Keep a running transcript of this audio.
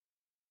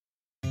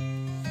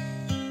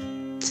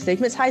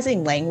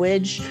Stigmatizing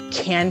language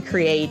can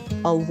create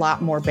a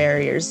lot more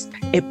barriers.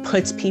 It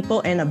puts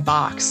people in a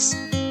box.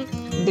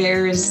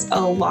 There's a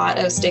lot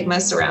of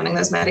stigma surrounding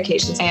those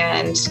medications.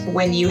 And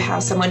when you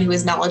have someone who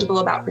is knowledgeable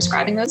about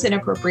prescribing those in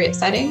appropriate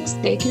settings,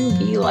 they can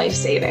be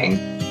life-saving.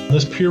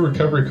 This peer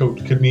recovery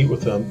coach could meet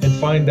with them and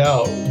find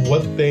out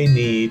what they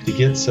need to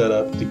get set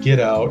up, to get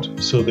out,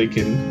 so they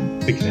can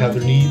have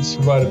their needs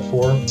provided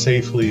for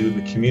safely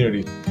in the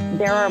community.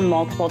 There are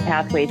multiple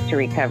pathways to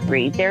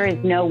recovery. There is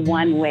no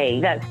one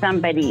way that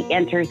somebody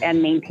enters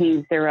and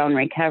maintains their own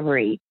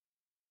recovery.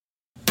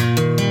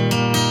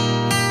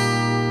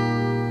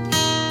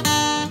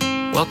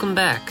 Welcome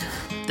back.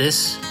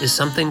 This is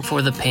Something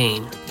for the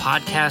Pain,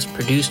 podcast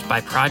produced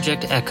by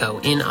Project Echo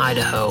in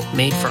Idaho,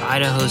 made for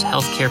Idaho's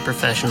healthcare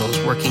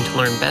professionals working to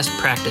learn best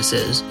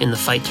practices in the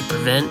fight to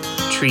prevent,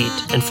 treat,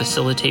 and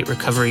facilitate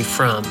recovery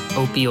from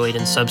opioid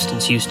and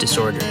substance use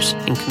disorders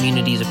in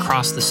communities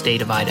across the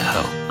state of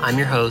Idaho. I'm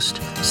your host,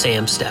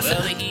 Sam Steffen.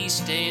 Well, the E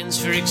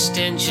stands for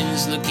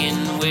extensions, looking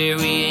where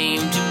we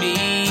aim to be.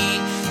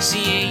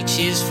 CH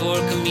is for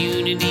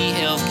community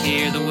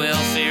healthcare, the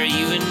welfare,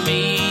 you and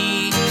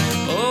me.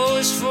 O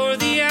is for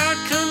the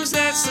outcomes,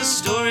 that's the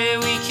story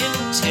we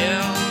can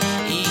tell.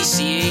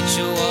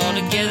 ECHO all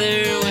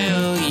together,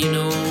 well, you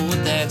know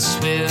what that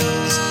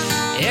spells.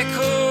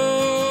 Echo,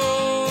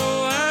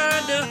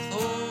 Idaho.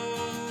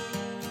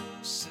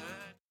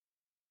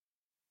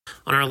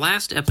 On our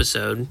last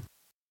episode,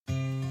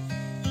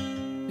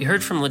 we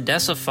heard from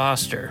LaDessa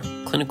Foster,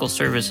 Clinical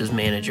Services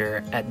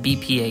Manager at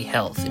BPA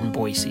Health in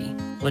Boise.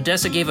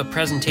 LaDessa gave a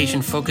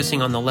presentation focusing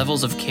on the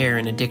levels of care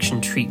in addiction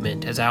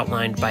treatment as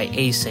outlined by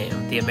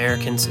ASAM, the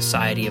American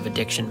Society of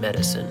Addiction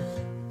Medicine.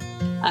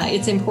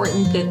 It's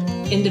important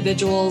that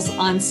individuals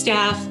on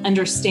staff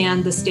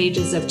understand the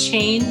stages of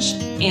change,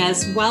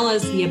 as well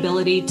as the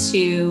ability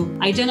to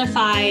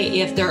identify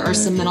if there are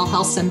some mental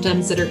health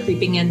symptoms that are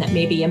creeping in that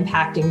may be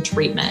impacting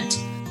treatment.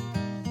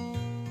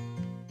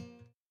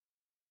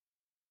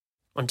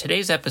 On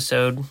today's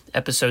episode,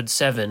 episode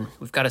 7,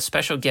 we've got a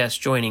special guest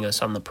joining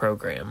us on the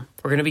program.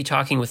 We're going to be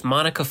talking with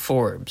Monica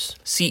Forbes,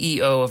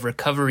 CEO of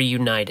Recovery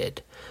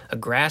United, a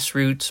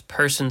grassroots,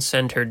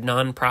 person-centered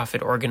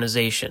nonprofit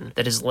organization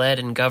that is led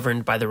and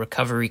governed by the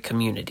recovery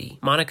community.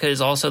 Monica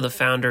is also the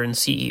founder and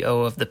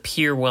CEO of the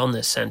Peer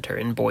Wellness Center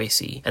in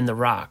Boise and The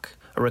Rock,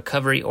 a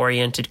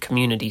recovery-oriented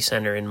community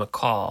center in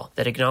McCall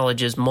that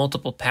acknowledges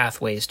multiple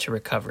pathways to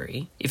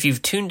recovery. If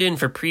you've tuned in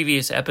for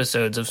previous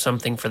episodes of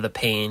Something for the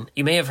Pain,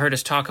 you may have heard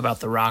us talk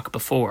about The Rock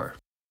before.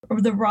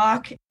 The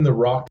Rock. The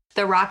Rock.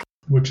 The Rock.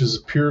 Which is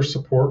peer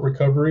support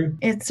recovery.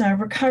 It's a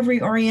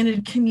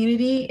recovery-oriented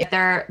community.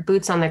 They're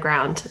boots on the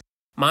ground.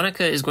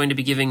 Monica is going to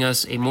be giving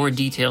us a more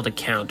detailed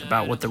account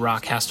about what The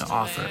Rock has to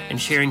offer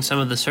and sharing some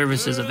of the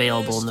services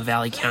available in the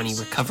Valley County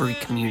recovery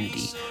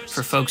community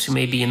for folks who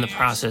may be in the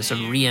process of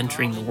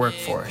re-entering the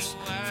workforce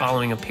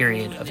following a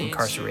period of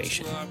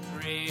incarceration.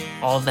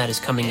 All of that is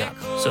coming up,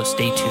 so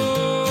stay tuned.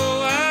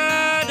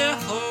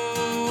 Idaho,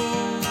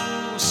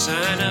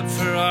 sign up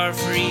for our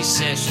free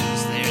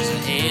sessions. There's a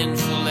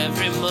handful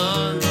every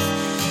month.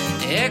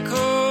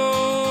 Echo.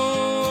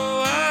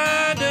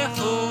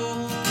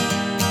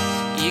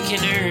 You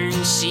can earn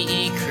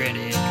CE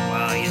credit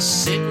while you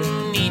sit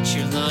and eat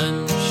your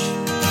lunch.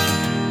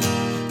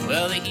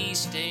 Well, the E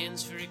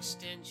stands for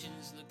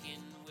extensions, looking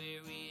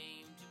where we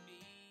aim to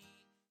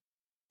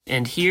be.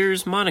 And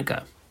here's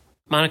Monica.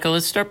 Monica,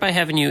 let's start by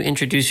having you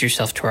introduce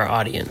yourself to our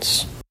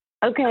audience.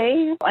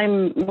 Okay,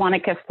 I'm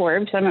Monica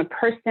Forbes. I'm a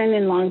person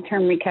in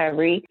long-term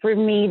recovery. For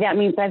me, that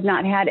means I've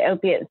not had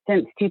opiates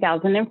since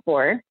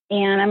 2004,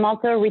 and I'm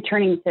also a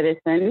returning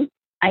citizen.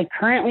 I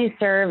currently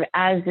serve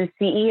as the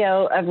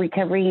CEO of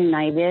Recovery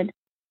United,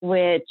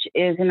 which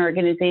is an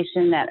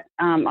organization that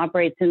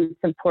operates and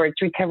supports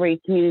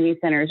recovery community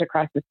centers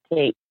across the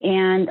state.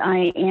 And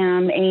I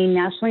am a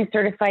nationally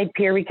certified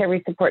peer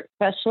recovery support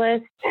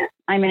specialist.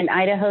 I'm an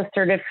Idaho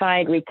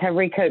certified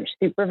recovery coach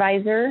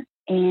supervisor,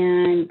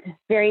 and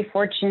very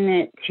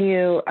fortunate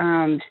to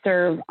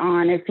serve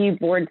on a few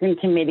boards and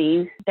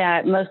committees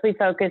that mostly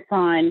focus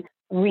on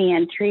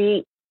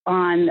reentry,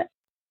 on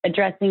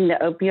addressing the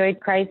opioid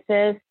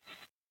crisis,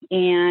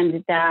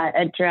 and that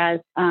address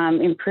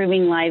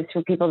improving lives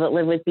for people that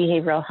live with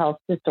behavioral health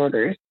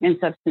disorders and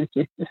substance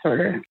use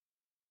disorder.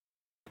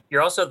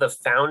 You're also the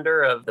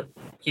founder of the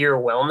Peer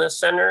Wellness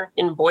Center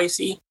in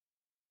Boise.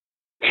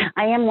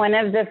 I am one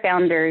of the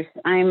founders.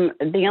 I'm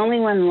the only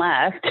one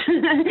left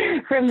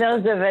from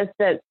those of us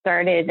that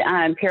started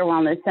Peer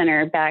Wellness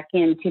Center back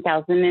in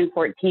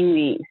 2014.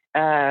 We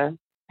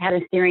had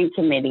a steering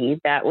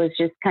committee that was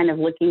just kind of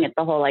looking at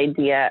the whole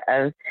idea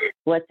of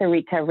what's a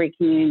recovery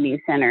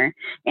community center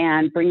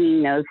and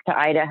bringing those to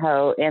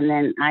Idaho. And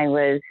then I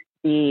was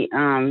the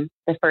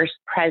first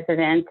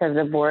president of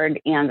the board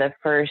and the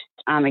first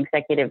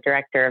executive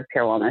director of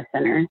Peer Wellness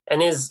Center.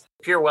 And is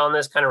Peer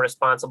Wellness kind of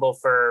responsible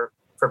for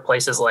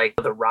places like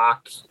The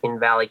Rock in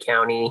Valley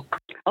County?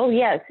 Oh,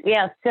 yes.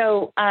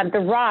 So The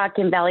Rock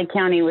in Valley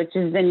County, which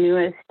is the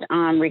newest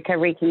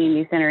recovery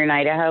community center in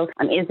Idaho,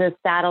 is a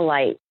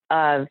satellite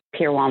of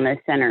Peer Wellness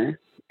Center.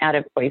 out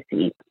of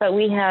Boise. But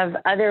we have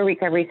other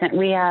recovery centers.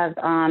 We have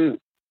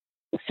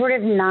sort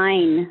of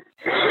 9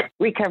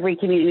 recovery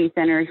community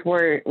centers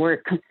were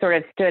sort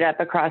of stood up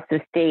across the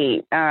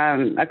state.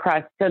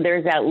 So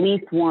there's at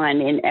least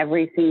one in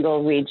every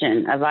single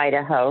region of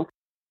Idaho.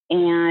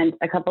 And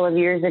a couple of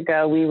years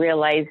ago, we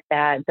realized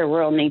that the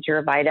rural nature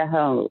of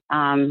Idaho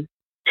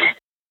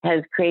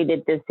has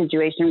created this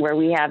situation where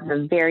we have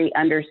a very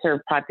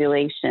underserved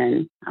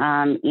population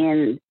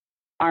in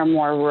our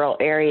more rural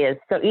areas.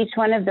 So each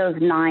one of those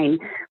 9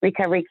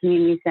 recovery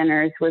community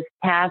centers was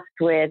tasked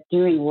with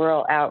doing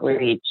rural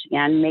outreach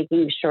and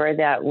making sure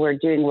that we're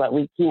doing what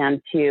we can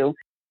to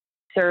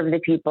serve the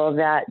people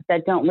that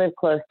don't live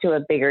close to a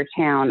bigger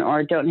town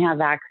or don't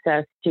have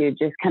access to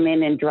just come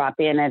in and drop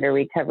in at a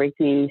recovery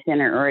community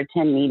center or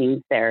attend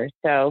meetings there.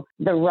 So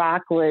the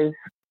Rock was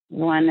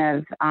one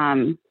of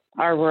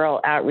our rural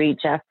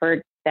outreach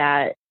efforts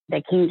that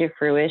came to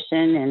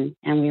fruition,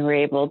 and we were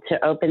able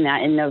to open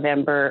that in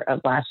November of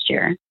last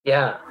year.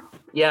 Yeah,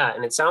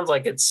 and it sounds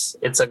like it's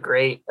a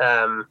great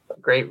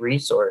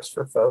resource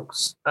for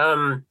folks.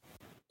 Can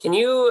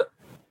you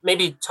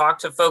maybe talk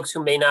to folks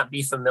who may not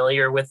be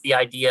familiar with the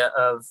idea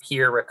of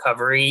peer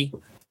recovery?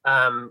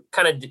 Kind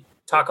of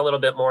talk a little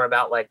bit more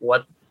about like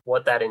what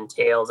that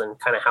entails and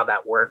kind of how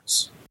that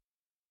works.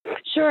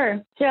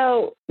 Sure.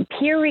 So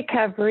peer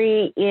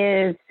recovery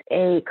is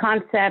a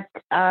concept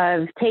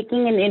of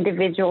taking an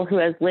individual who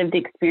has lived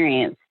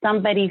experience,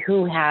 somebody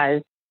who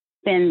has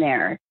been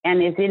there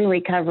and is in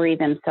recovery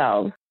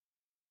themselves,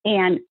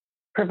 and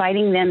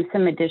providing them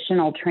some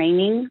additional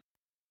training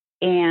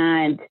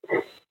and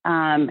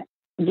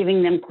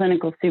giving them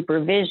clinical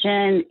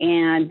supervision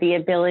and the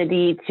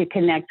ability to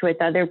connect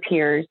with other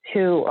peers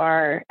who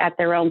are at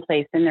their own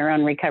place in their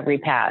own recovery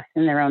path,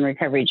 in their own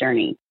recovery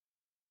journey.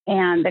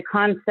 And the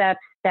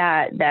concepts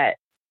that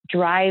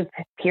drive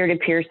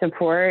peer-to-peer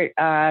support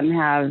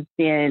have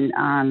been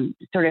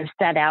sort of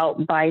set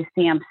out by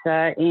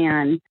SAMHSA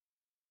and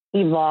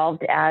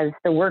evolved as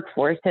the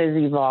workforce has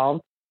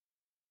evolved.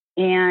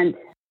 And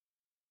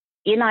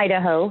in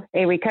Idaho,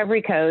 a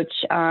recovery coach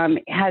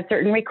has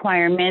certain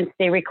requirements.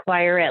 They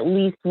require at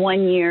least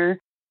 1 year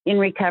in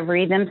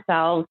recovery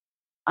themselves,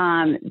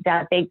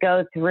 that they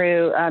go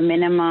through a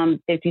minimum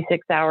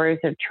 56 hours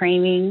of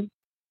training,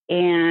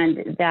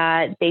 and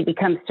that they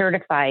become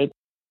certified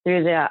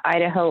through the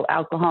Idaho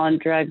Alcohol and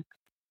Drug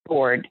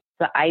Board,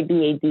 the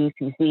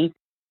IBADCC,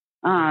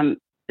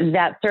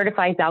 that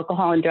certifies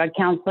alcohol and drug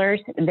counselors.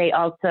 They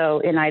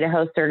also, in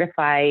Idaho,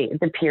 certify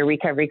the peer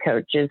recovery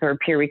coaches or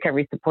peer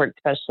recovery support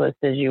specialists,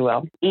 as you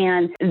will.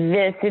 And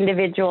this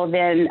individual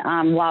then,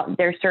 while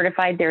they're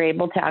certified, they're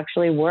able to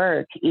actually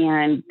work,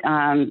 and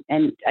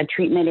a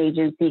treatment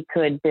agency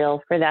could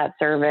bill for that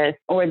service,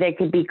 or they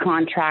could be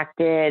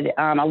contracted.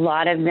 A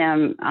lot of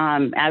them,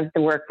 as the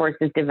workforce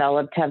has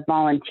developed, have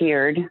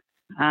volunteered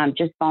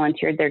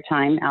their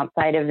time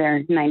outside of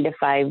their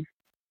 9-to-5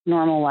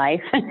 normal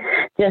life,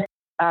 just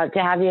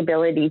to have the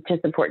ability to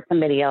support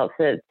somebody else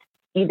that's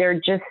either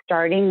just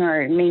starting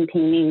or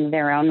maintaining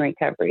their own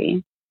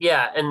recovery.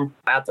 Yeah, and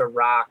at the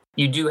Rock,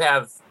 you do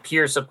have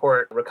peer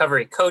support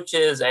recovery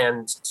coaches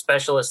and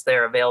specialists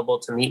there available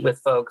to meet with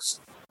folks.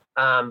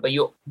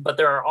 But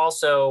there are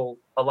also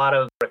a lot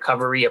of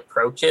recovery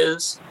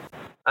approaches.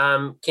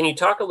 Can you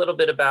talk a little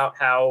bit about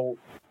how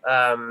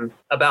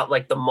about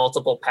like the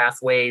multiple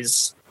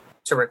pathways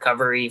to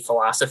recovery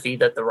philosophy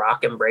that the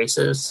Rock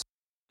embraces?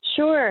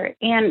 Sure.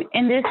 And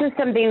this is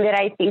something that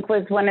I think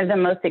was one of the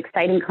most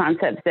exciting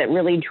concepts that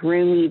really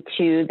drew me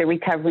to the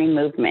recovery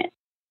movement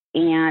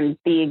and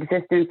the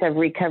existence of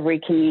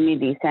recovery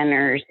community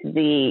centers,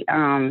 the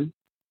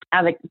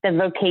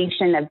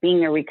vocation of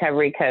being a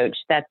recovery coach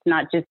that's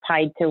not just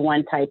tied to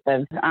one type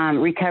of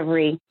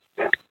recovery.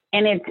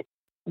 And it's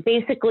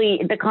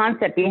basically the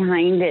concept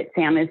behind it,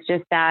 Sam, is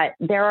just that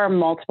there are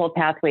multiple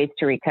pathways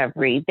to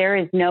recovery. There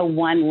is no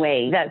one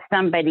way that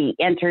somebody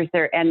enters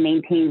and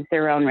maintains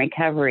their own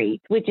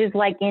recovery, which is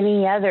like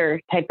any other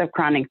type of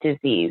chronic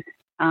disease.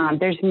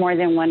 There's more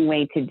than one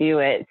way to do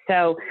it.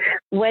 So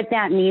what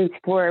that means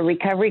for a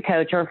recovery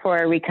coach or for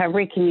a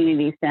recovery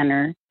community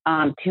center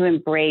to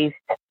embrace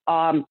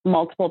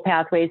multiple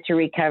pathways to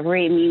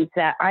recovery, it means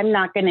that I'm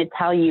not going to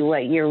tell you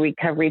what your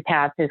recovery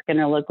path is going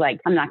to look like.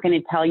 I'm not going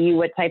to tell you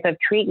what type of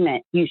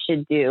treatment you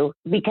should do,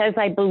 because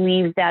I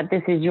believe that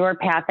this is your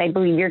path. I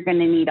believe you're going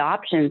to need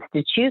options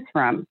to choose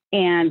from.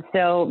 And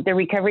so the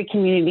recovery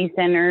community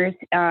centers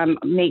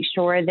make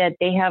sure that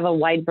they have a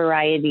wide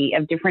variety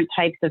of different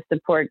types of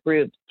support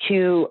groups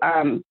to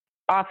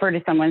offer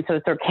to someone. So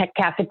it's sort of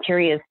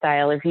cafeteria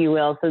style, if you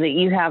will, so that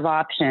you have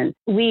options.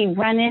 We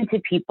run into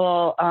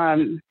people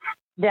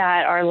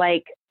that are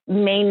like,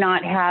 may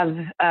not have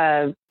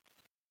a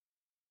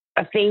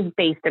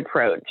faith-based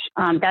approach.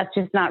 That's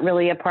just not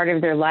really a part of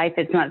their life.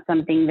 It's not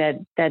something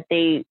that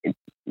they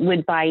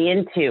would buy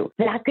into.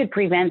 That could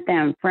prevent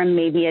them from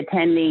maybe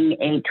attending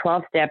a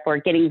 12-step or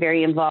getting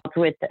very involved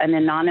with an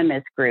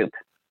anonymous group,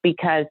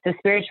 because the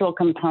spiritual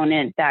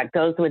component that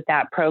goes with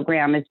that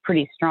program is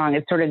pretty strong.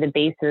 It's sort of the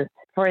basis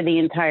for the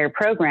entire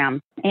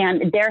program.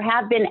 And there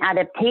have been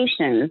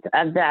adaptations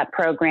of that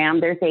program.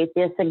 There's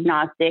atheist,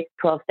 agnostic,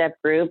 12-step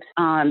groups.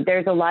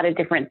 There's a lot of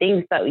different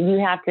things, but you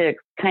have to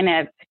kind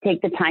of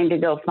take the time to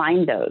go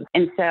find those.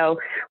 And so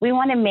we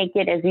want to make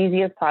it as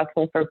easy as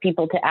possible for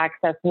people to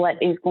access what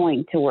is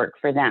going to work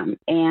for them.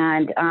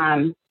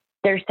 And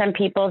there's some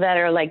people that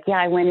are like, yeah,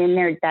 I went in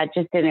there, that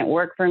just didn't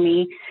work for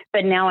me,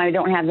 but now I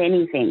don't have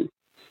anything.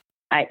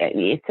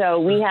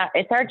 So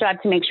it's our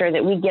job to make sure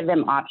that we give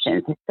them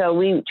options. So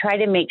we try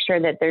to make sure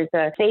that there's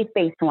a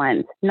faith-based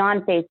ones,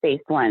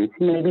 non-faith-based ones,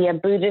 maybe a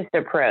Buddhist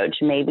approach,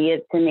 maybe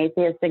it's an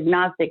atheist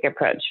agnostic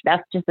approach.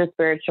 That's just the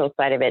spiritual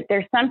side of it.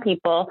 There's some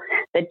people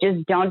that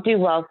just don't do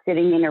well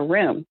sitting in a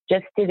room,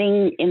 just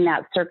sitting in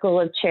that circle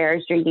of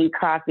chairs, drinking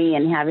coffee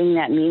and having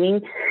that meeting.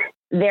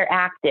 They're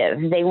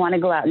active. They want to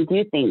go out and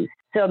do things.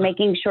 So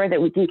making sure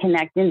that we can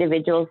connect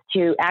individuals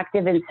to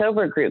active and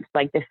sober groups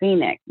like the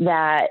Phoenix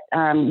that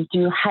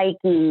do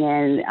hiking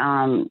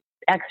and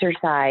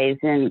exercise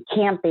and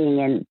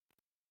camping and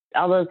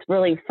all those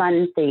really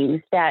fun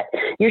things, that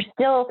you're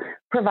still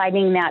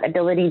providing that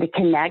ability to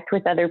connect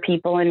with other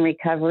people in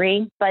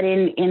recovery, but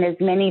in as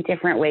many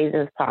different ways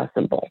as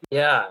possible.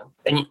 Yeah.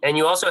 And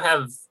you also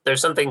have,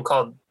 there's something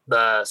called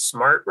the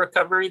Smart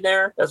Recovery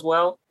there as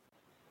well.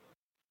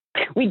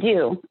 We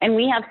do. And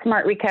we have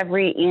Smart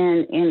Recovery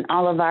in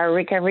all of our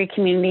recovery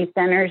community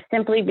centers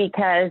simply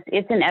because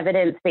it's an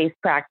evidence-based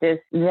practice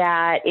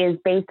that is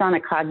based on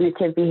a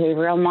cognitive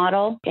behavioral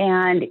model.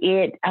 And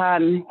it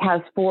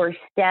has 4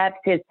 steps.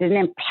 It's an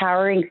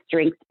empowering,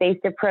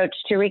 strengths-based approach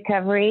to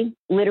recovery.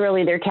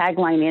 Literally, their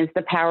tagline is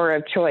the power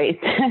of choice.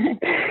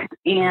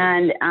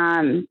 And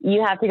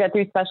you have to go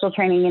through special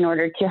training in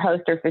order to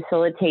host or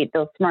facilitate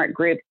those SMART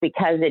groups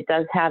because it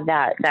does have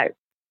that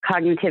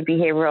cognitive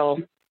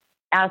behavioral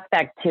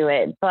aspect to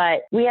it.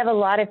 But we have a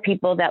lot of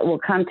people that will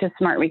come to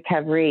Smart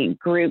Recovery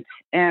groups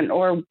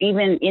or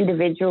even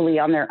individually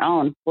on their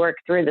own work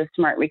through the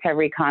Smart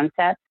Recovery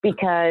concept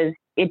because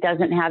it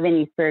doesn't have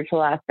any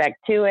spiritual aspect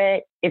to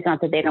it. It's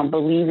not that they don't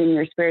believe in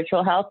your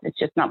spiritual health. It's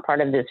just not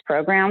part of this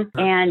program.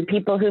 And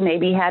people who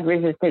maybe had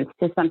resistance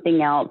to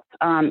something else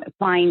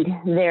find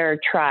their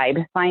tribe,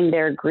 find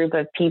their group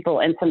of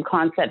people and some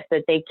concepts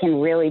that they can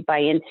really buy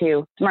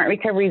into. Smart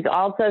Recovery is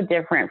also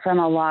different from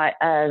a lot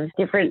of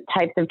different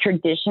types of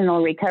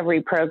traditional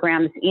recovery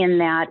programs in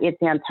that it's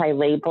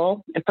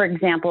anti-label. For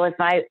example,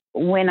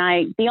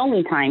 the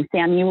only time,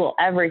 Sam, you will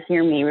ever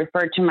hear me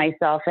refer to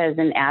myself as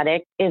an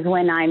addict is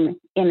when I'm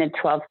in a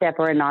 12-step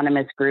or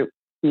anonymous group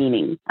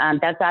meeting.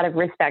 That's out of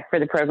respect for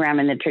the program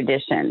and the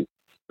tradition.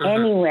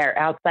 Anywhere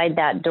outside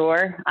that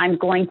door, I'm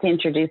going to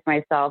introduce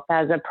myself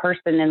as a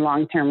person in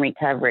long-term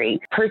recovery.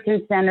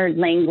 Person-centered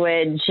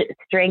language,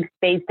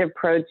 strengths-based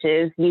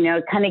approaches,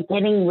 kind of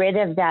getting rid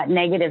of that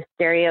negative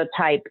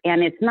stereotype.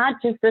 And it's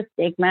not just the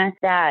stigma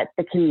that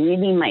the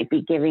community might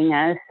be giving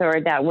us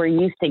or that we're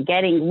used to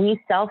getting. We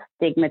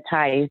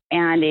self-stigmatize,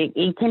 and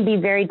it can be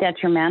very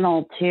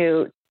detrimental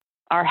to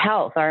our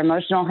health, our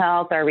emotional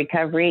health, our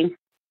recovery.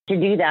 To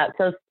do that.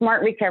 So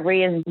Smart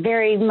Recovery is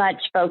very much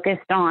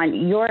focused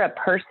on you're a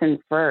person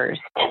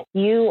first.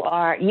 You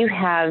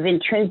have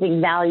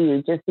intrinsic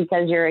value just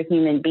because you're a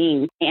human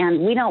being.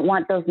 And we don't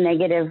want those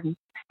negative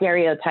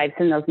stereotypes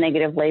and those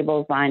negative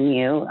labels on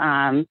you.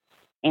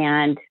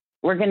 And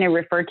we're going to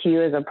refer to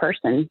you as a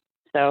person.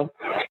 So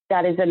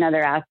that is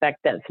another aspect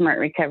that Smart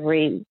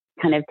Recovery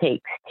kind of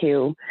takes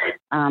to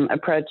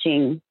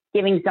approaching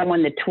giving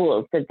someone the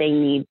tools that they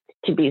need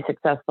to be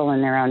successful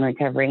in their own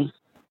recovery.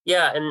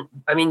 Yeah. And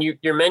I mean,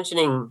 you're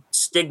mentioning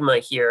stigma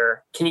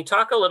here. Can you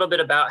talk a little bit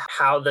about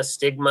how the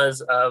stigmas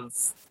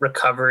of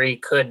recovery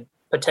could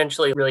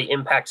potentially really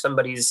impact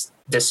somebody's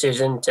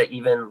decision to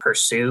even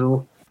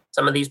pursue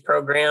some of these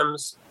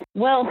programs?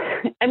 Well,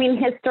 I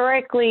mean,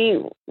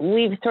 historically,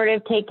 we've sort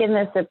of taken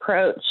this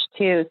approach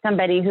to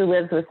somebody who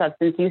lives with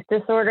substance use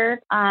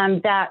disorder,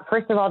 that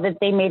first of all, that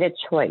they made a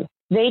choice.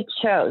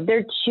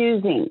 They're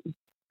choosing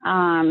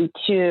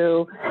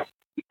to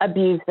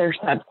abuse their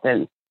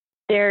substance.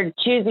 They're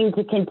choosing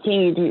to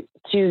continue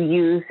to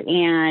use,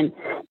 and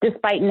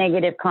despite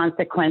negative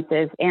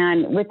consequences,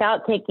 and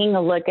without taking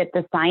a look at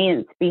the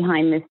science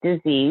behind this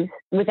disease,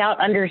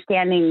 without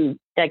understanding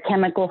the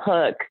chemical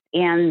hooks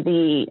and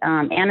the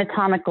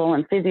anatomical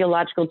and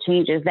physiological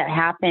changes that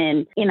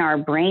happen in our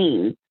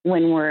brains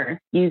when we're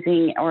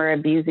using or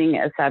abusing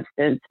a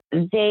substance,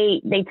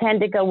 they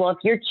tend to go, well, if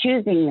you're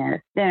choosing this,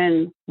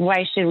 then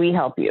why should we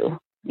help you?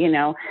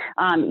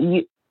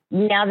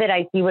 Now that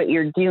I see what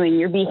you're doing,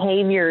 your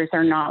behaviors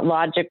are not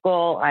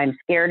logical. I'm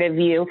scared of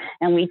you.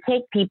 And we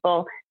take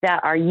people that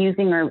are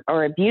using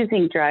or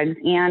abusing drugs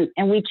and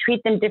we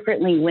treat them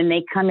differently when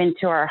they come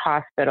into our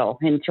hospital,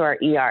 into our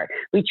ER.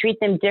 We treat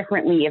them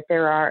differently if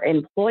they're our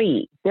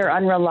employees. They're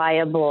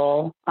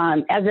unreliable.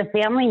 As a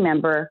family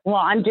member, well,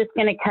 I'm just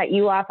going to cut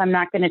you off. I'm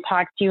not going to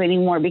talk to you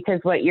anymore because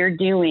what you're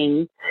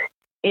doing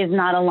is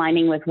not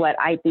aligning with what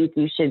I think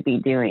you should be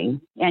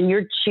doing. And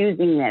you're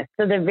choosing this.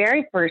 So the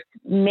very first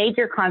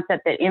major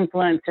concept that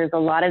influences a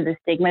lot of the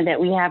stigma that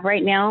we have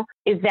right now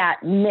is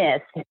that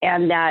myth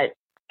and that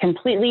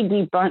completely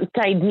debunked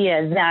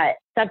idea that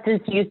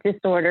substance use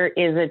disorder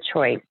is a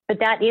choice, but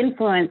that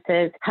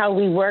influences how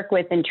we work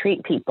with and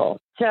treat people.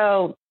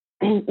 So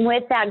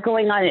with that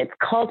going on, it's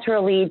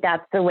culturally,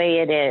 that's the way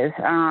it is.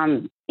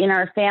 In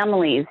our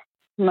families,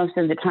 most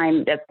of the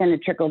time, that's going to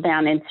trickle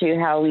down into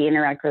how we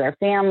interact with our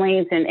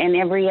families and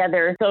every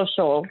other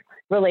social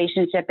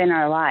relationship in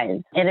our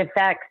lives. It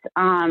affects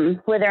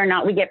whether or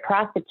not we get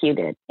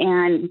prosecuted.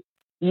 And,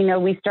 you know,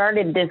 we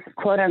started this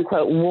quote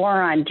unquote war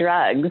on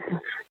drugs,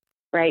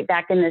 right,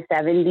 back in the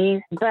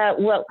 70s. But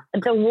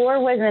the war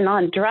wasn't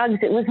on drugs,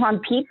 it was on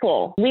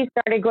people. We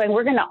started going,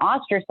 we're going to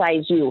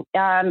ostracize you.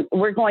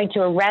 We're going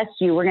to arrest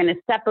you. We're going to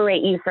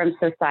separate you from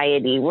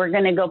society. We're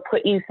going to go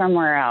put you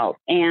somewhere else.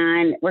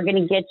 And we're going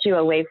to get you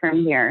away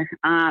from here.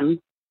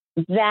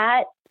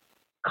 That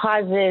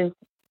causes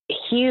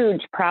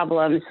huge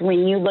problems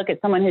when you look at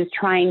someone who's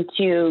trying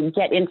to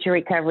get into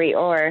recovery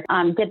or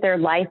get their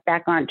life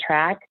back on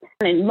track.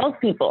 And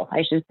most people,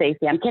 I should say,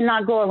 Sam,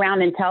 cannot go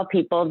around and tell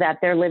people that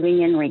they're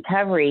living in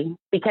recovery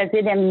because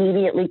it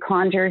immediately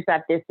conjures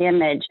up this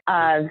image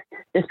of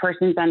this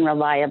person's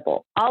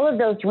unreliable. All of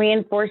those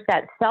reinforce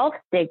that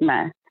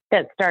self-stigma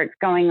that starts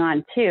going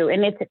on too.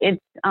 And it's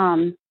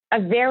a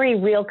very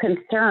real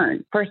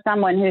concern for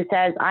someone who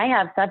says, I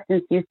have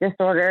substance use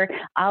disorder.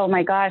 Oh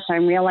my gosh,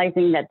 I'm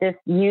realizing that this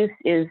use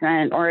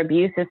or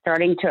abuse is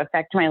starting to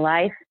affect my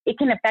life. It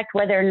can affect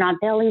whether or not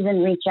they'll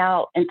even reach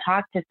out and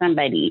talk to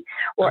somebody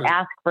or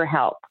ask for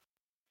help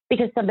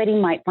because somebody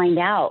might find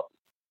out.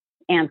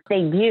 And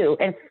they do,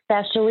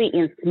 especially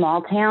in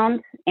small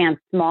towns and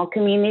small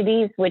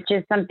communities, which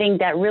is something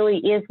that really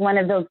is one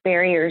of those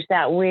barriers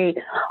that we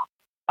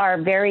are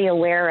very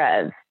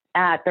aware of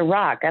at The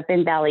Rock up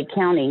in Valley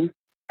County,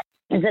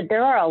 is that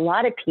there are a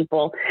lot of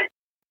people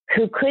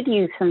who could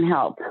use some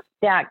help,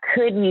 that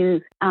could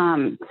use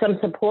some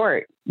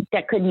support,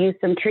 that could use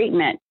some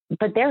treatment,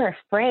 but they're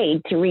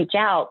afraid to reach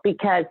out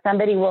because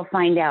somebody will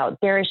find out.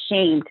 They're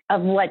ashamed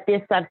of what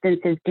this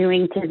substance is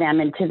doing to them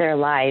and to their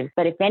lives.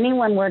 But if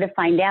anyone were to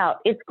find out,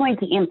 it's going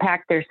to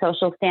impact their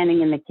social standing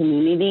in the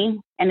community.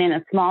 And in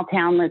a small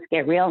town, let's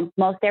get real,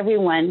 most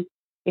everyone,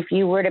 if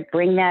you were to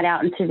bring that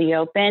out into the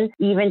open,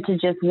 even to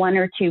just one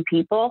or two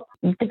people,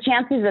 the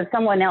chances of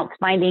someone else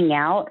finding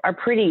out are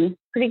pretty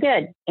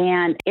good.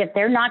 And if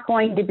they're not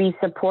going to be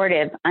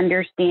supportive,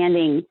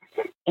 understanding,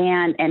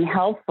 and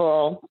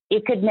helpful,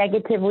 it could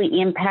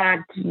negatively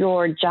impact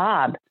your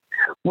job,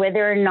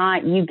 whether or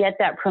not you get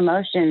that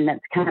promotion that's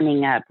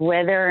coming up,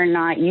 whether or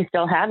not you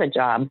still have a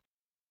job.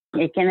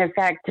 It can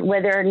affect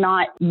whether or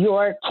not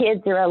your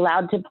kids are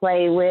allowed to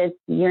play with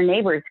your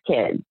neighbor's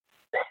kids.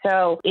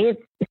 So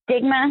it's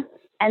stigma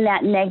and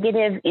that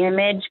negative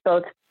image,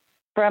 both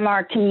from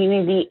our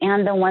community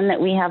and the one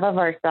that we have of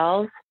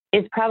ourselves,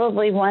 is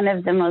probably one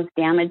of the most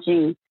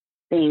damaging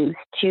things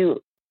to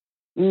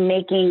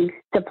making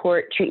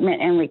support,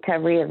 treatment, and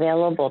recovery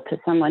available to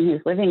someone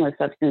who's living with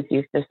substance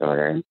use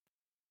disorder.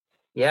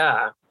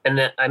 Yeah. And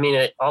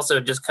it also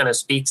just kind of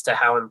speaks to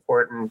how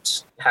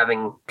important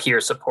having peer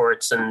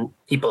supports and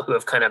people who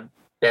have kind of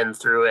been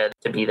through it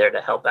to be there to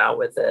help out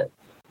with it.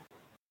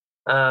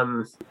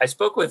 I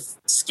spoke with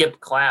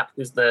Skip Clapp,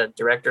 who's the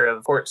director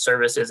of court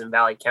services in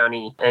Valley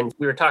County, and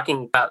we were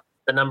talking about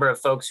the number of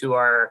folks who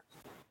are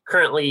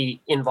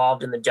currently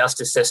involved in the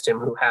justice system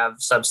who have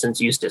substance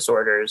use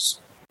disorders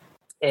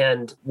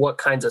and what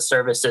kinds of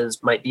services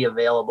might be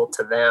available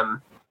to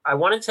them. I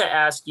wanted to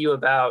ask you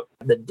about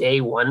the Day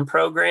One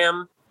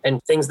program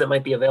and things that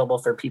might be available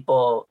for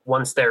people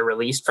once they're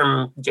released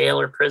from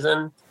jail or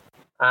prison.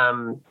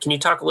 Can you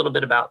talk a little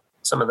bit about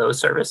some of those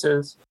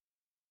services?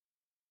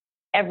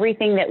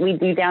 Everything that we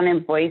do down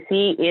in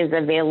Boise is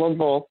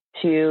available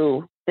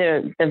to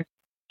the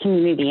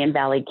community in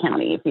Valley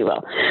County, if you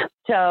will.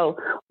 So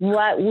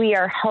what we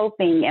are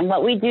hoping and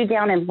what we do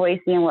down in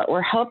Boise and what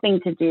we're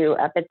hoping to do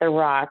up at The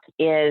Rock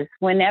is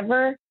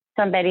whenever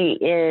somebody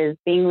is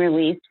being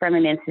released from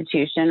an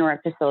institution or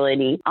a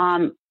facility,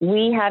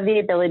 we have the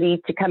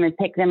ability to come and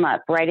pick them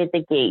up right at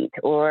the gate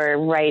or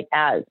right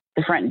at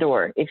the front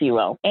door, if you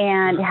will,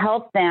 and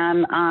help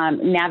them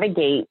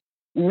navigate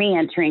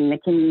re-entering the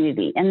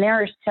community. And there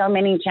are so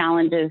many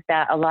challenges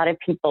that a lot of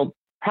people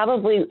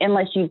probably,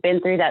 unless you've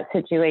been through that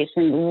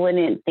situation,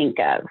 wouldn't think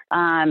of.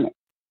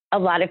 A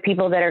lot of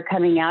people that are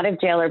coming out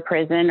of jail or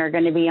prison are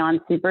going to be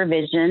on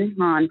supervision,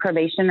 on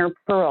probation or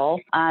parole.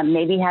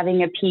 Maybe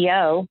having a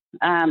PO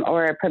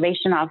or a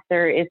probation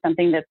officer is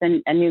something that's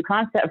a new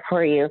concept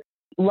for you.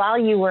 While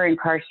you were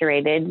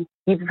incarcerated,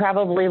 you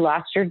probably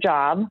lost your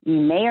job.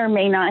 You may or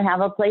may not have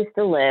a place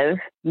to live.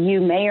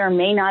 You may or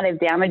may not have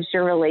damaged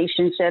your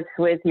relationships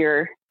with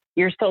your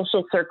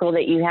social circle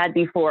that you had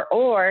before,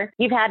 or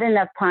you've had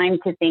enough time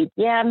to think,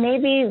 yeah,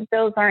 maybe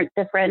those aren't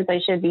the friends I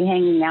should be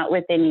hanging out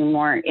with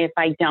anymore if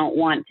I don't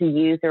want to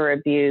use or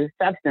abuse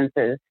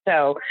substances.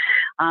 So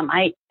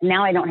I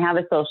don't have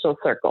a social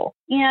circle.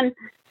 And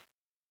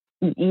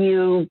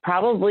you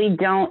probably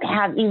don't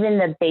have even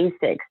the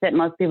basics that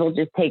most people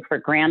just take for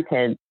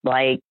granted,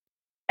 like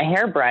a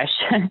hairbrush,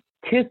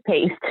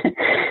 toothpaste.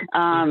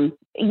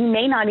 You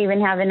may not even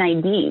have an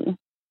ID.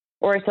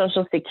 or a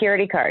social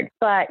security card.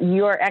 But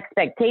your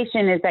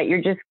expectation is that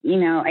you're just,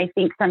 I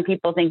think some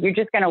people think you're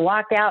just going to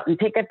walk out and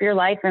pick up your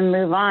life and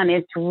move on.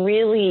 It's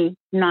really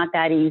not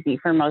that easy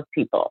for most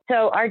people.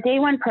 So our Day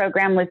One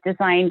program was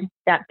designed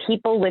that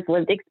people with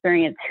lived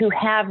experience who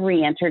have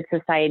re-entered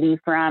society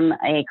from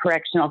a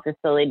correctional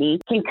facility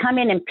can come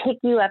in and pick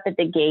you up at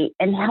the gate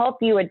and help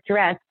you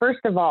address, first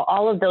of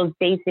all of those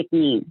basic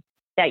needs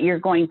that you're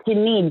going to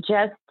need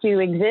just to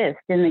exist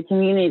in the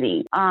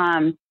community.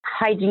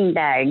 Hygiene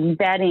bags,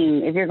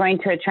 bedding. If you're going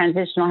to a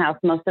transitional house,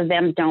 most of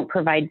them don't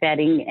provide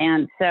bedding.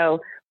 And so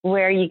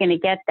where are you going to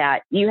get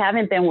that? You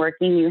haven't been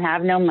working. You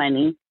have no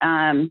money.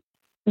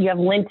 You have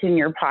lint in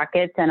your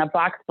pockets and a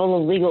box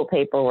full of legal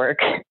paperwork.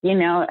 What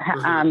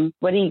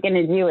are you going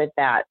to do with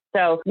that?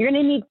 So you're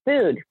going to need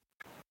food.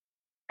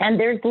 And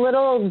there's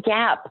little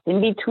gaps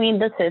in between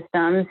the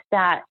systems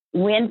that,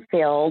 when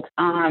filled,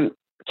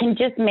 can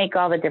just make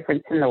all the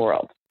difference in the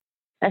world,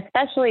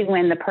 especially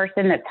when the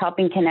person that's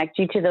helping connect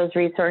you to those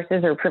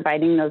resources or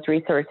providing those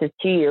resources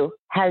to you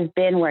has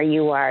been where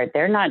you are.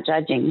 They're not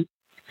judging.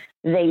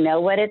 They know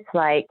what it's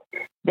like.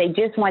 They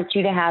just want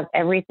you to have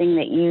everything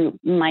that you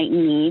might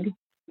need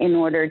in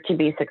order to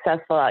be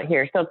successful out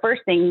here. So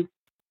first things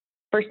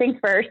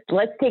first,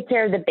 let's take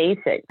care of the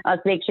basics.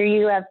 Let's make sure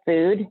you have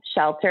food,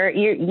 shelter.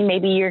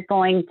 Maybe you're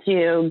going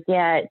to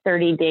get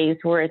 30 days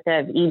worth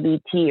of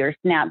EBT or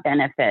SNAP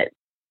benefits.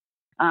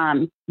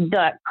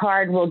 The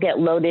card will get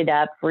loaded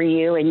up for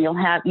you, and you'll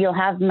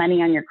have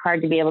money on your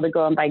card to be able to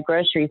go and buy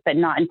groceries, but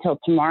not until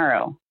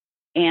tomorrow.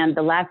 And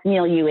the last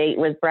meal you ate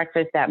was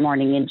breakfast that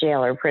morning in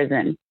jail or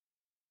prison.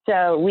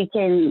 So we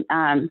can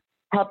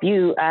help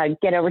you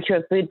get over to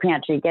a food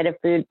pantry, get a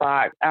food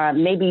box,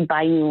 maybe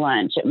buy you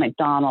lunch at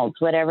McDonald's,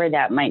 whatever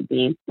that might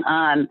be,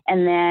 and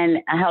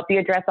then help you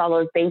address all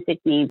those basic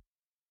needs.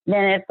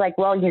 Then it's like,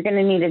 well, you're going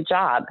to need a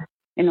job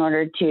in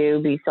order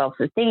to be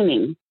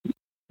self-sustaining.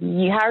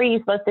 How are you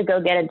supposed to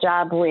go get a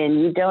job when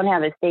you don't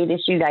have a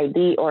state-issued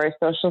ID or a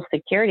social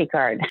security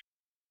card?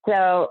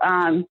 So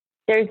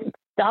there's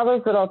all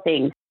those little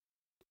things.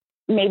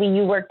 Maybe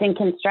you worked in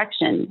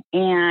construction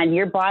and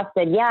your boss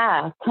said,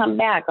 yeah, come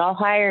back, I'll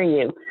hire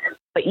you.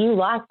 But you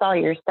lost all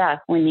your stuff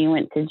when you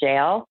went to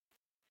jail.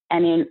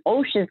 And then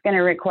OSHA is going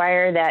to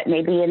require that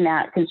maybe in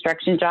that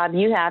construction job,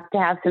 you have to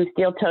have some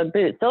steel-toed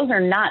boots. Those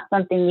are not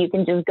something you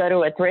can just go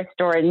to a thrift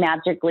store and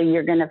magically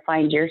you're going to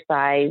find your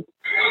size.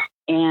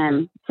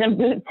 And some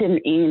boots, and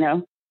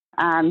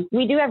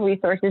we do have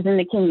resources in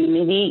the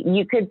community.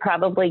 You could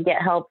probably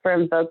get help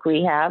from Voc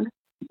Rehab,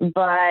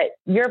 but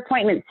your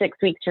appointment's 6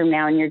 weeks from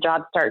now and your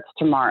job starts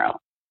tomorrow.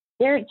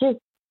 They're just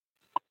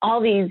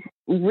all these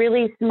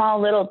really small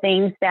little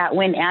things that,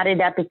 when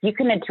added up, if you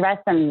can address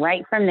them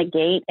right from the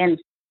gate, and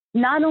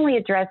not only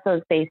address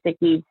those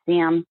basic needs,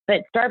 Sam,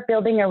 but start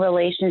building a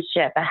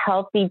relationship, a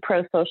healthy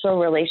pro-social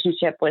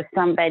relationship with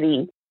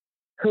somebody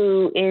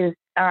who is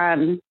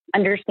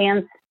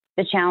understands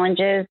the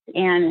challenges,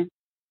 and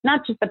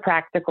not just the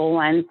practical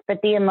ones, but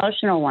the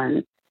emotional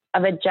ones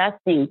of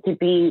adjusting to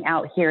being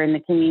out here in the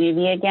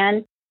community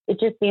again. It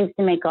just seems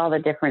to make all the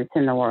difference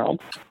in the world.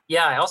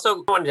 Yeah, I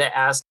also wanted to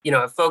ask,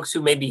 folks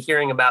who may be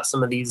hearing about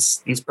some of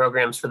these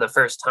programs for the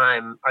first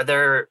time, are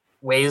there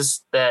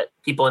ways that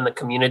people in the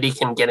community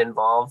can get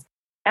involved?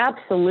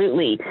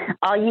 Absolutely.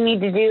 All you need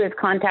to do is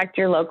contact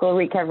your local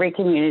recovery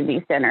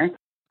community center.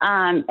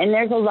 And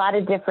there's a lot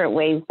of different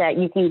ways that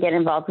you can get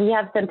involved. We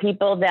have some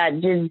people that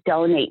just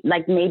donate,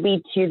 like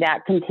maybe to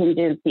that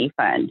contingency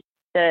fund.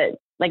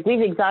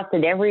 We've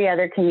exhausted every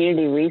other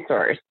community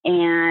resource.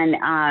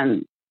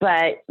 And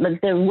but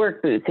the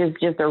work boots is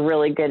just a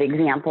really good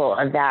example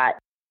of that.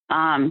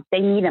 They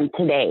need them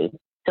today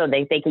so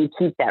they can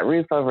keep that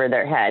roof over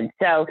their head.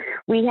 So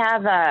we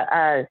have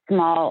a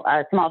small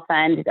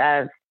fund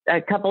of a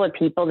couple of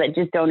people that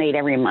just donate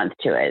every month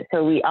to it.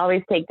 So we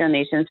always take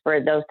donations for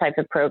those types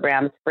of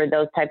programs, for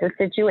those types of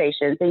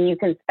situations. And you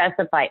can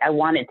specify, I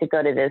want it to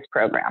go to this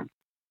program.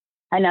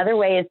 Another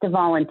way is to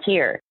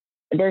volunteer.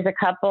 There's a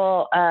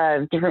couple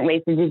of different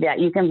ways to do that.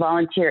 You can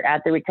volunteer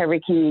at the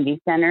Recovery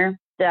Community Center.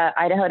 The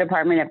Idaho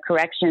Department of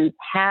Corrections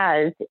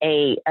has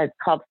a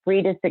called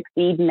Free to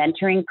Succeed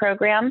mentoring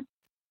program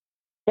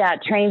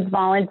that trains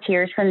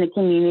volunteers from the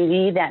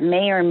community that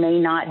may or may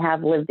not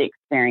have lived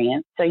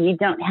experience. So you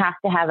don't have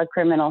to have a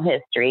criminal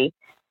history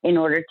in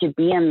order to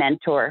be a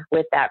mentor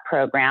with that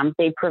program.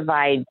 They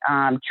provide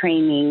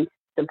training,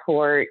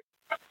 support,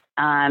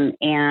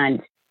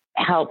 and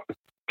help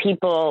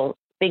people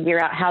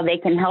figure out how they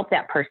can help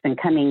that person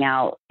coming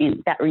out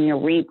in that,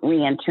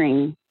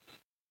 re-entering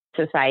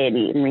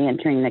society and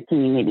re-entering the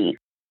community.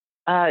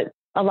 A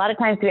lot of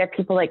times we have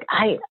people like,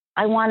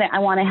 I want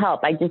to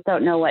help. I just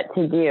don't know what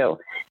to do.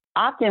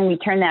 Often we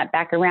turn that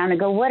back around and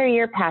go, what are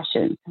your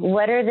passions?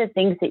 What are the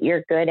things that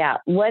you're good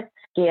at? What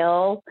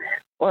skill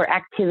or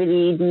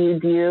activity do you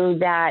do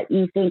that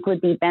you think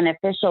would be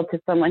beneficial to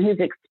someone who's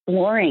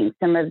exploring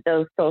some of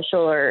those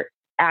social or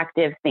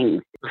active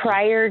things?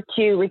 Prior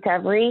to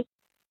recovery,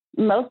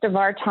 most of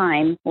our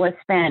time was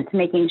spent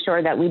making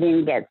sure that we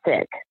didn't get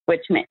sick,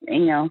 which meant,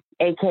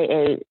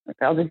 AKA,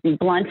 I'll just be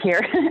blunt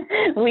here.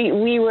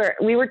 we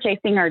were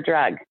chasing our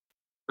drug.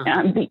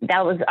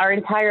 That was our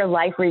entire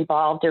life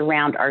revolved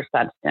around our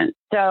substance.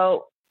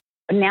 So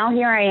now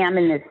here I am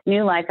in this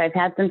new life. I've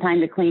had some time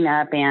to clean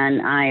up,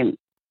 and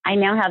I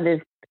now have this,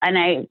 and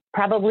I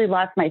probably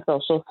lost my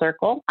social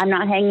circle. I'm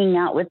not hanging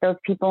out with those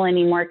people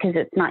anymore because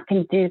it's not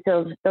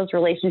conducive. Those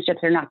relationships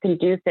are not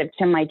conducive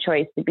to my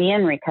choice to be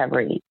in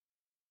recovery.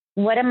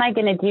 What am I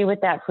going to do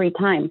with that free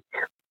time?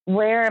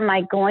 Where am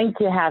I going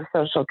to have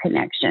social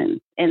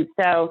connections? And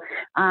so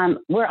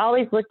we're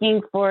always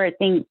looking for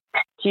things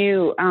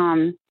to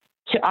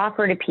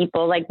offer to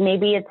people. Like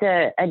maybe it's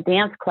a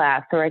dance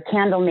class or a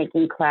candle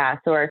making class,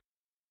 or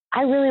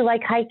I really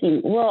like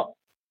hiking. Well,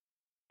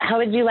 how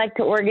would you like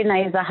to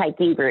organize a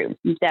hiking group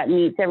that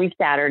meets every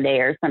Saturday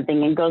or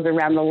something and goes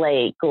around the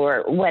lake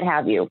or what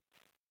have you?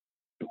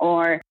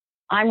 Or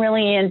I'm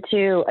really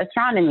into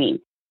astronomy.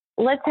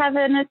 Let's have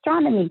an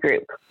astronomy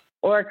group,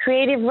 or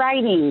creative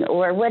writing,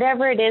 or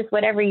whatever it is,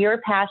 whatever your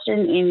passion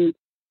in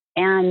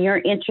and your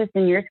interest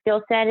and your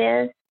skill set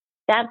is.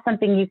 That's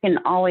something you can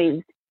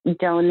always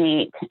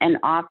donate and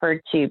offer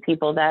to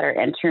people that are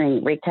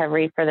entering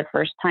recovery for the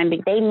first time,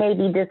 because they may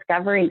be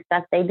discovering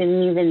stuff they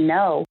didn't even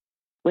know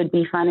would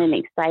be fun and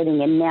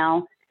exciting. And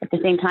now at the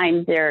same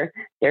time,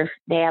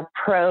 they have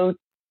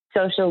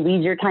social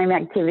leisure time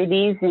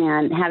activities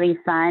and having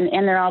fun.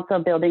 And they're also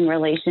building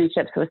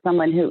relationships with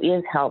someone who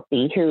is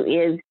healthy, who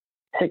is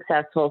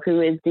successful, who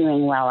is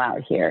doing well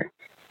out here.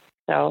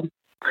 So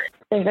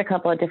there's a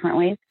couple of different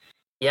ways.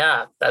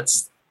 Yeah, that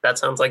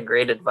sounds like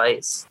great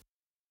advice.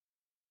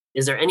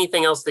 Is there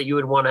anything else that you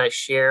would want to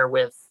share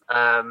with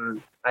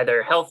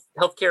either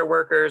healthcare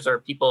workers or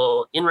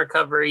people in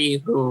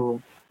recovery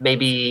who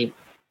maybe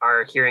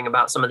are hearing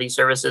about some of these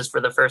services for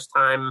the first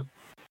time?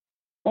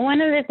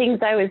 One of the things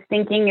I was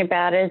thinking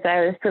about as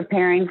I was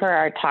preparing for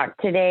our talk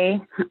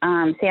today,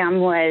 Sam,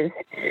 was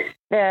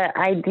the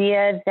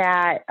idea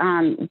that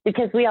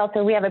because we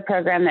have a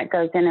program that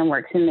goes in and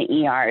works in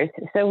the ERs.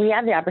 So we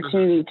have the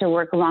opportunity to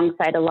work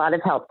alongside a lot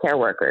of healthcare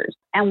workers.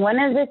 And one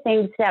of the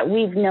things that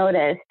we've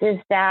noticed is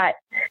that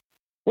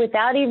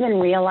without even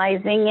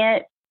realizing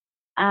it,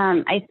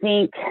 I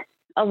think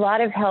a lot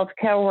of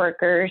healthcare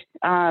workers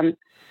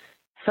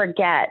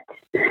forget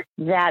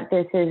that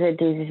this is a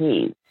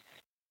disease.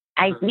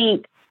 I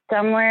think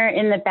somewhere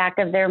in the back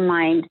of their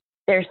mind,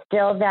 there's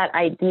still that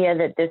idea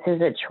that this is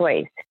a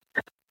choice.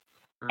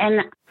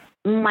 And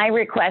my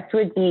request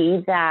would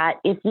be that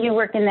if you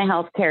work in the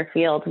healthcare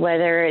field,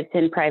 whether it's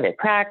in private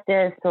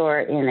practice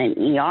or in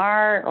an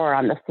ER or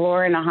on the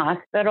floor in a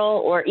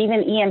hospital, or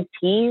even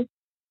EMTs,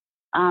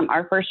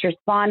 our first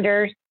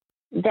responders,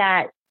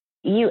 that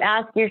you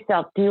ask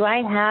yourself, do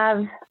I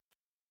have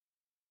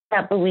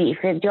that belief?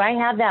 Do I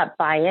have that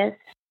bias?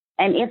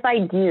 And if I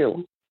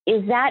do,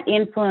 is that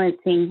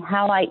influencing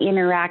how I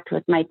interact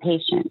with my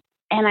patients?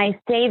 And I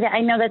say that,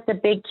 I know that's a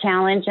big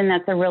challenge and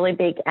that's a really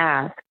big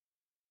ask,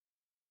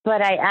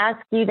 but I ask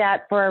you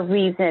that for a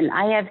reason.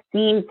 I have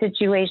seen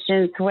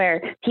situations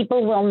where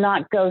people will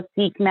not go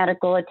seek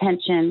medical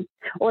attention,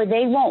 or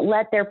they won't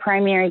let their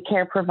primary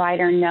care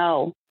provider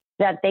know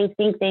that they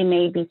think they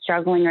may be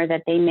struggling or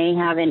that they may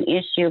have an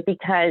issue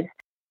because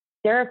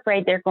they're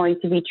afraid they're going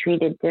to be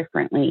treated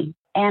differently.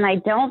 And I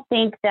don't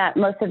think that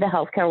most of the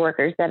healthcare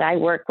workers that I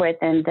work with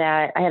and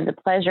that I have the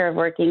pleasure of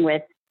working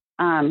with,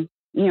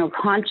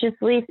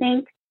 consciously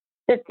think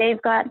that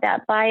they've got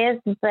that bias.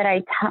 But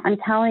I'm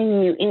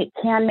telling you, it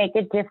can make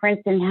a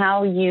difference in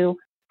how you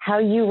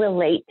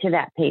relate to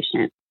that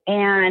patient.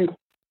 And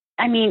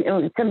I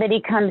mean,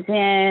 somebody comes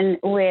in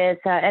with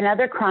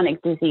another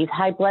chronic disease,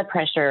 high blood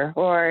pressure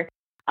or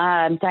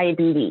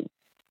diabetes.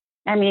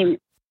 I mean,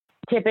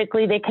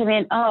 typically they come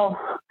in, oh,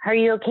 are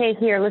you okay?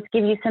 Here, let's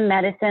give you some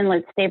medicine.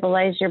 Let's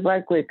stabilize your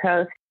blood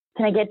glucose.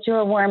 Can I get you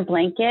a warm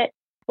blanket?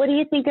 What do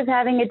you think of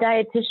having a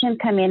dietitian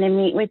come in and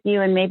meet with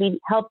you and maybe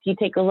help you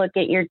take a look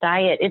at your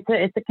diet?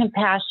 It's a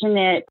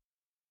compassionate,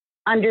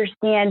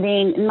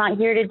 understanding, not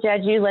here to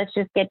judge you, let's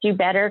just get you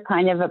better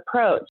kind of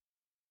approach.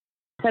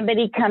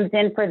 Somebody comes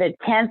in for the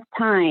 10th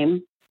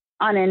time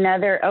on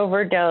another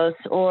overdose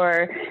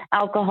or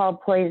alcohol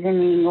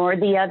poisoning or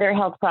the other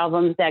health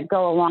problems that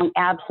go along,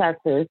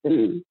 abscesses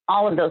and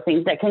all of those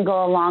things that can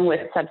go along with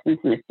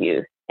substance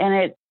misuse.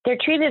 And they're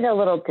treated a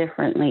little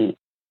differently.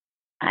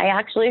 I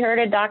actually heard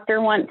a doctor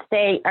once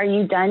say, "Are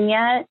you done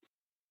yet?"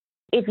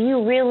 If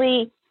you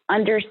really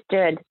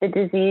understood the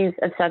disease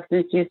of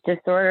substance use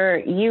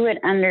disorder, you would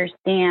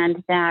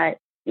understand that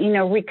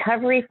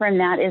recovery from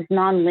that is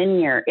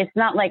nonlinear. It's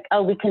not like,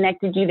 oh, we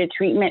connected you to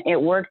treatment,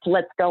 it worked,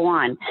 let's go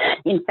on.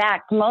 In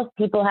fact, most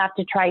people have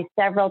to try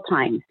several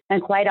times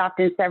and quite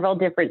often several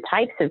different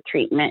types of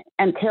treatment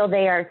until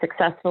they are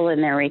successful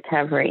in their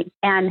recovery.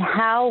 And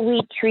how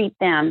we treat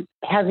them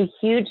has a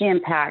huge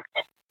impact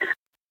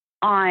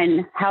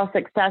on how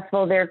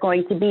successful they're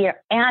going to be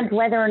and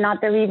whether or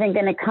not they're even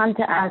going to come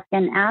to us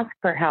and ask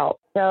for help.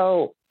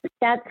 So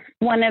that's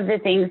one of the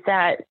things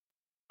that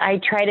I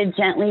try to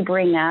gently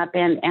bring up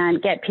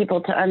and get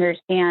people to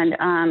understand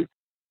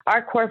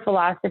our core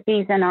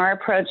philosophies and our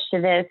approach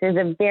to this is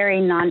a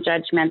very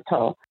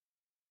non-judgmental.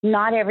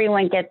 Not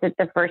everyone gets it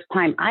the first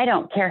time. I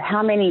don't care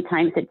how many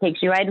times it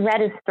takes you. I'd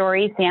read a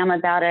story, Sam,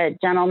 about a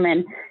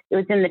gentleman. It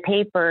was in the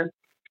paper.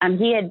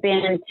 He had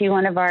been to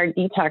one of our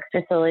detox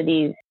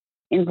facilities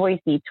in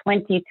Boise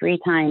 23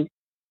 times.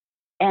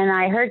 And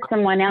I heard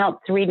someone else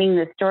reading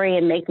the story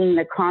and making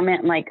the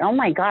comment like, oh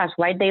my gosh,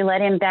 why'd they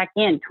let him back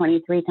in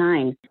 23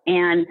 times?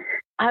 And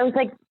I was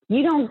like,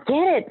 you don't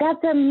get it.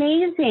 That's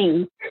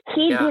amazing.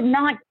 He did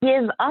not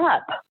give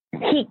up.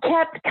 He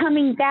kept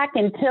coming back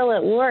until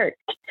it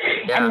worked.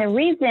 Yeah. And the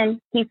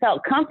reason he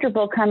felt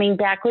comfortable coming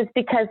back was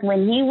because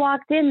when he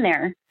walked in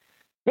there,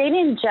 they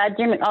didn't judge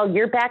him. Oh,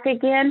 you're back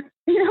again?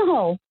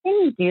 No, they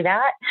didn't do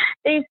that.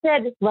 They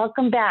said,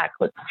 welcome back.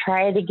 Let's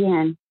try it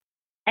again.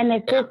 And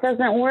if this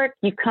doesn't work,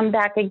 you come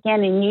back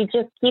again and you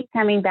just keep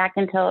coming back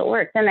until it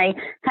works. And I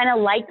kind of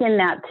liken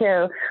that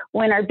to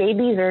when our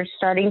babies are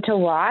starting to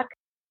walk.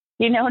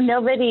 You know,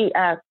 nobody,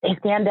 they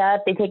stand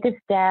up, they take a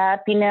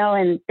step, you know,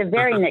 and the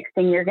very next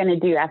thing you're going to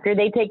do after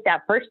they take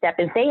that first step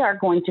is they are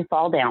going to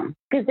fall down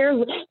because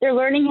they're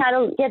learning how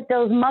to get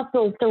those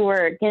muscles to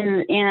work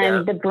and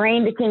the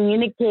brain to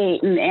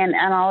communicate and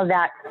all of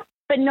that.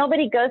 But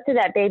nobody goes to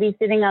that baby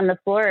sitting on the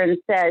floor and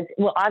says,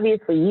 well,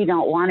 obviously you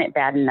don't want it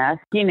bad enough,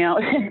 you know.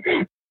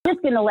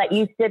 Just going to let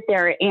you sit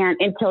there and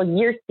until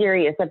you're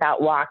serious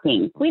about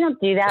walking. We don't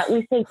do that.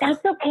 We say,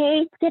 that's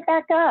okay. Get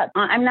back up.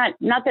 I'm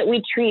not that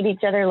we treat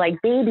each other like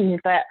babies,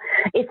 but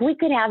if we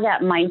could have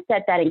that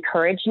mindset, that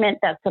encouragement,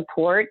 that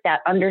support,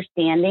 that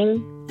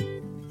understanding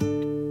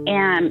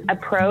and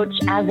approach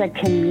as a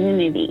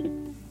community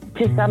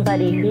to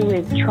somebody who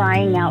is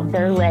trying out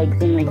their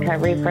legs in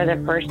recovery for the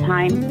first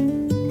time,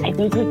 I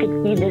think we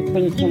could see this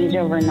thing change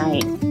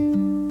overnight.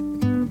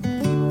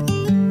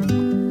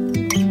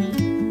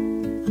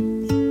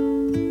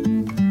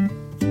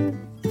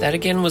 That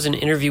again was an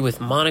interview with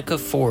Monica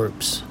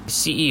Forbes,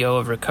 CEO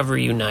of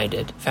Recovery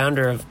United,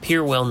 founder of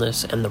Peer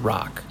Wellness and The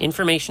Rock.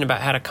 Information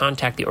about how to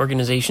contact the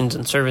organizations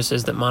and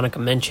services that Monica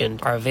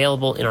mentioned are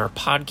available in our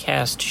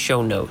podcast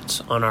show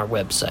notes on our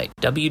website,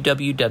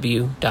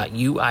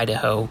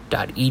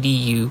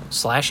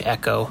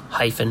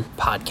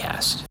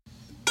 www.uidaho.edu/echo-podcast.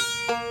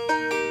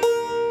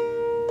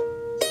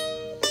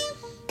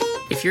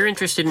 If you're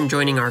interested in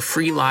joining our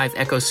free live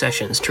Echo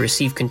sessions to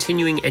receive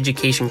continuing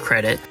education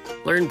credit,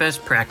 learn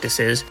best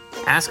practices,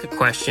 ask a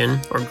question,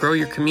 or grow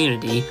your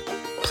community,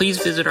 please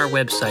visit our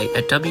website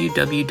at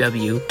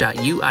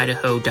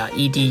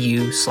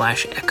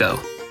www.uidaho.edu/echo,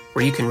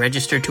 where you can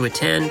register to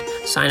attend,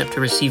 sign up to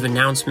receive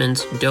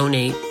announcements,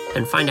 donate,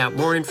 and find out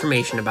more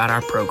information about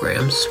our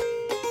programs.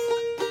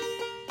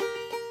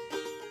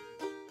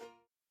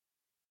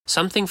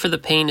 Something for the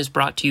Pain is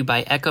brought to you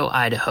by Echo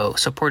Idaho,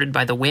 supported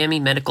by the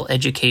WWAMI Medical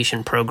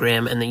Education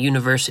Program and the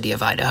University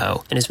of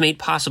Idaho, and is made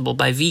possible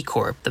by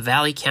VCorp, the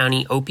Valley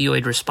County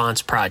Opioid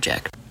Response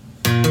Project.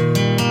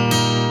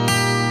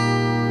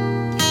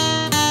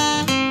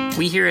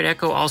 We here at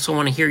Echo also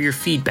want to hear your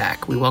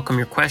feedback. We welcome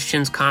your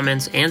questions,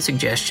 comments, and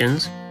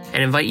suggestions,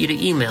 and invite you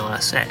to email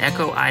us at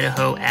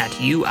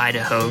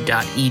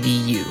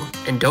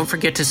echoidaho@uidaho.edu. And don't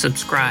forget to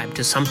subscribe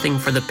to Something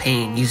for the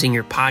Pain using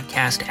your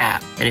podcast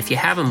app. And if you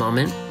have a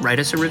moment, write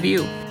us a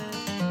review.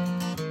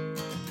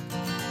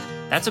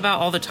 That's about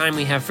all the time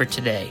we have for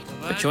today.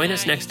 But join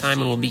us next time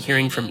and we'll be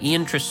hearing from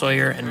Ian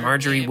Tresoyer and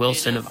Marjorie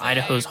Wilson of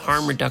Idaho's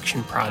Harm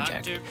Reduction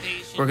Project.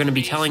 We're going to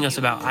be telling us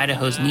about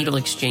Idaho's needle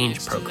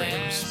exchange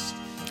programs.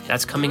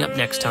 That's coming up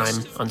next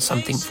time on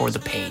Something for the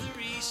Pain.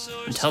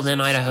 Until then,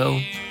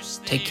 Idaho,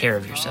 take care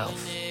of yourself.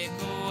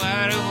 Echo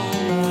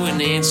Idaho,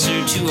 an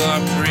answer to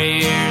our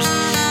prayers.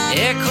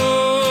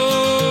 Echo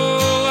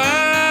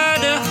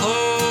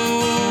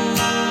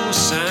Idaho,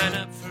 sign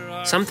up for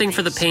our... Something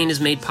for the Pain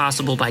is made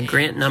possible by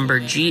grant number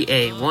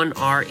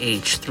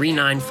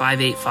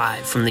GA1RH39585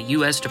 from the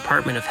U.S.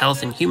 Department of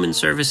Health and Human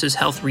Services,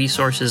 Health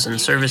Resources and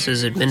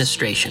Services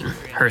Administration,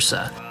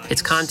 HRSA.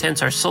 Its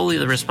contents are solely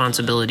the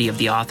responsibility of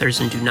the authors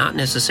and do not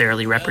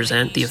necessarily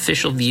represent the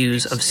official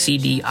views of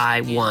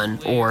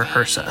CDI-1 or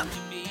HRSA.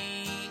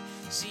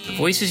 The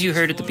voices you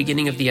heard at the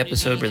beginning of the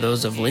episode were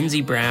those of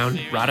Lindsey Brown,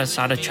 Radha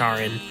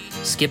Sadacharan,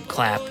 Skip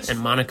Clapp, and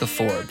Monica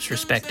Forbes,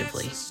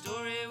 respectively.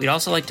 We'd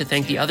also like to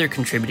thank the other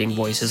contributing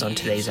voices on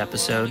today's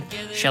episode,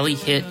 Shelley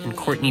Hitt and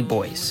Courtney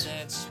Boyce.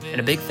 And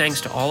a big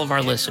thanks to all of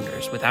our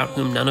listeners, without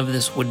whom none of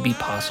this would be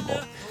possible.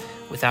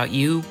 Without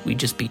you, we'd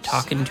just be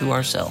talking to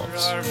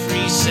ourselves. Our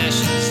free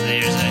sessions,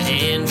 there's a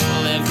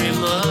handful every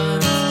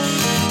month.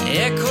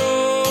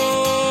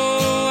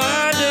 Echo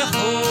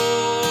Idaho,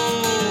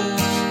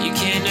 you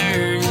can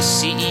earn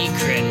CE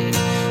credit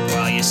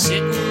while you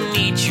sit and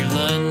eat your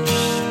lunch.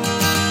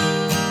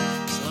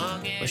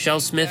 Michelle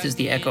Smith is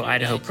the Echo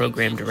Idaho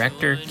Program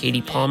Director.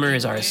 Katie Palmer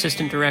is our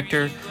Assistant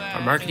Director.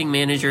 Our Marketing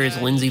Manager is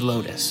Lindsay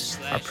Lotus.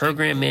 Our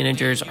Program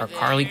Managers are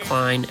Carly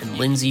Klein and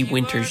Lindsay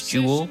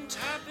Winters-Jewell.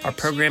 Our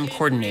Program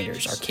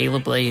Coordinators are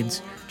Kayla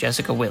Blades,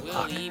 Jessica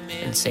Whitlock,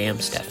 and Sam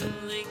Steffen.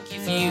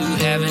 If you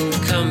haven't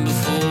come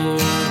before,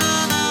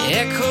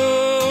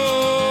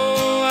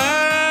 Echo,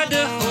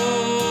 Idaho.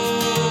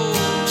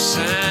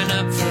 Sign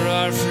up for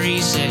our free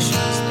sessions.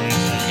 There's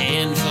a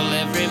handful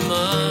every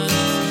month.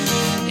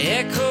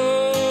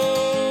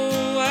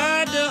 Echo,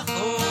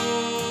 Idaho.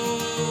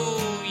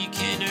 You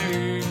can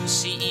earn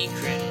CE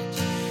credit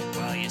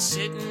while you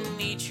sit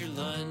and eat your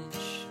lunch.